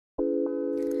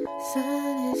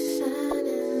Sun is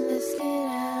shining, let's get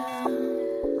out.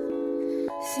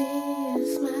 See you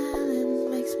smiling,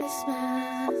 makes me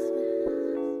smile.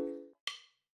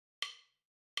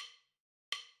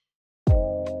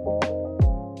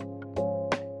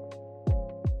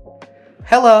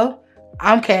 Hello,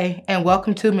 I'm Kay, and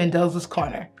welcome to Mendoza's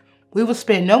Corner. We will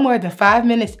spend no more than 5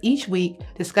 minutes each week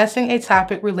discussing a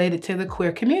topic related to the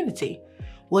queer community.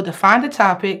 We'll define the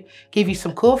topic, give you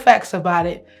some cool facts about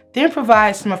it, then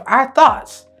provide some of our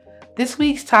thoughts. This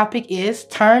week's topic is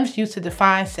terms used to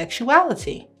define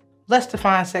sexuality. Let's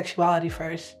define sexuality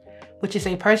first, which is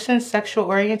a person's sexual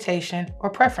orientation or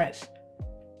preference.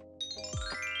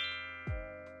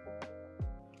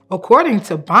 According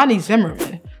to Bonnie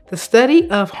Zimmerman, the study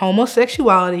of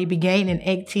homosexuality began in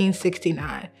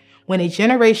 1869, when a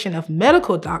generation of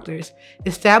medical doctors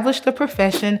established the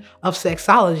profession of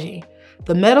sexology,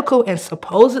 the medical and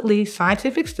supposedly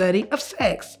scientific study of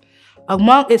sex.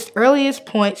 Among its earliest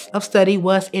points of study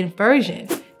was inversion,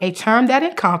 a term that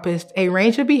encompassed a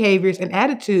range of behaviors and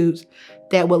attitudes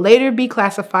that would later be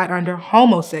classified under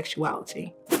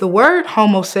homosexuality. The word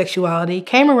homosexuality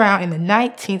came around in the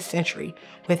 19th century,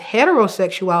 with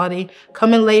heterosexuality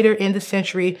coming later in the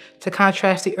century to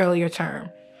contrast the earlier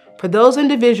term. For those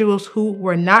individuals who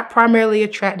were not primarily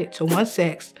attracted to one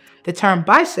sex, the term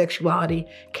bisexuality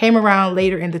came around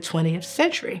later in the 20th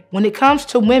century. When it comes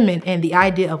to women and the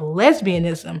idea of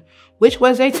lesbianism, which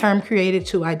was a term created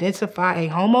to identify a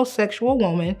homosexual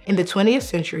woman in the 20th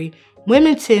century,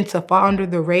 women tend to fall under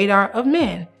the radar of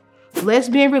men.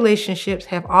 Lesbian relationships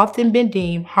have often been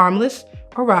deemed harmless,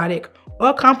 erotic,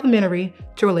 or complementary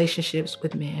to relationships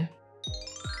with men.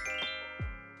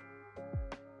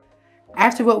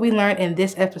 After what we learned in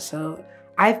this episode,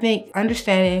 I think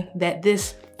understanding that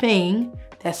this thing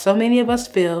that so many of us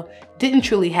feel didn't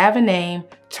truly have a name,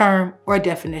 term, or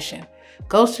definition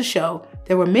goes to show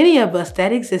there were many of us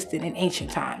that existed in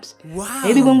ancient times. Wow.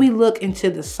 Maybe when we look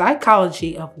into the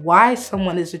psychology of why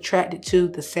someone is attracted to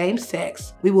the same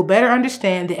sex, we will better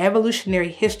understand the evolutionary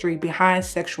history behind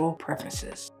sexual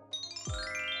preferences.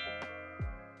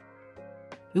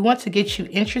 We want to get you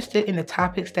interested in the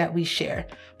topics that we share,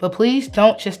 but please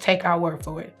don't just take our word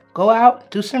for it. Go out,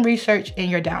 do some research in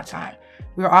your downtime.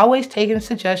 We're always taking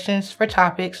suggestions for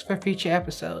topics for future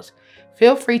episodes.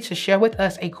 Feel free to share with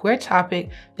us a queer topic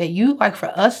that you'd like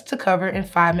for us to cover in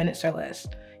 5 minutes or less.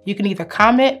 You can either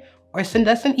comment or send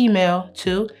us an email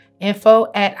to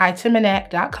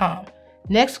info@iTiMiNak.com.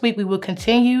 Next week, we will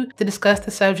continue to discuss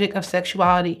the subject of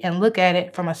sexuality and look at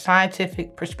it from a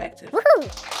scientific perspective.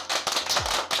 Woohoo!